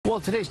Well,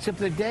 today's tip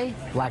of the day,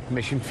 black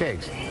mission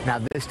figs. Now,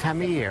 this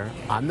time of year,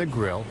 on the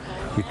grill,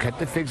 you cut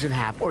the figs in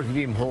half, or you can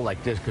eat them whole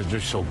like this because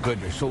they're so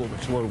good. They're so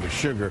loaded with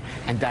sugar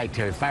and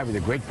dietary fiber. They're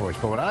great for us.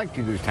 But what I like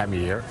to do this time of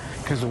year,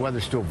 because the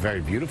weather's still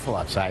very beautiful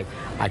outside,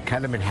 I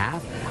cut them in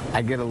half.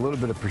 I get a little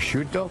bit of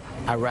prosciutto.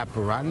 I wrap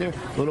around there,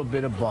 a little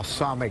bit of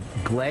balsamic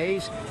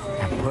glaze,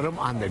 and put them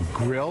on the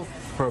grill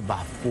for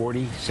about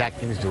 40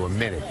 seconds to a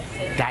minute.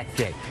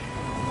 That's it.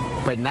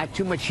 But not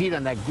too much heat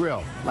on that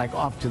grill, like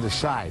off to the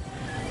side.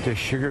 The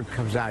sugar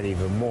comes out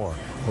even more.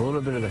 A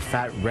little bit of the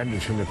fat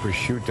renders from the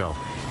prosciutto.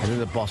 And then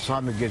the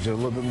balsamic gives it a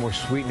little bit more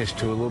sweetness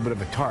to a little bit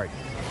of a tart.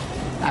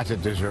 That's a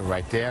dessert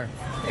right there.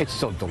 It's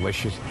so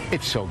delicious.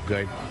 It's so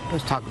good.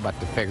 Let's talk about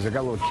the figs. I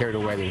got a little carried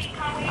away.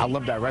 I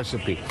love that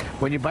recipe.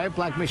 When you buy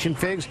black mission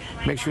figs,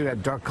 make sure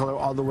that dark color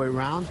all the way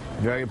around.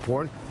 Very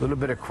important. A little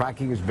bit of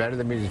cracking is better.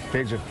 That means the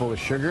figs are full of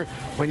sugar.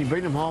 When you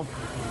bring them home,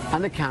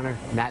 on the counter,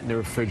 not in the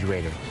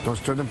refrigerator. Don't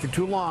store them for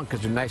too long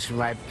because they're nice and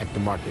ripe at the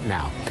market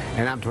now.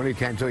 And I'm Tony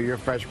Tantillo, your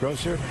fresh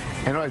grocer.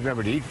 And always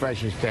remember to eat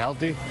fresh and stay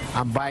healthy.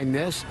 I'm buying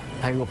this.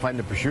 I can go find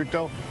the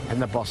prosciutto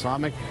and the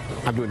balsamic.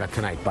 I'm doing that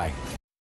tonight. Bye.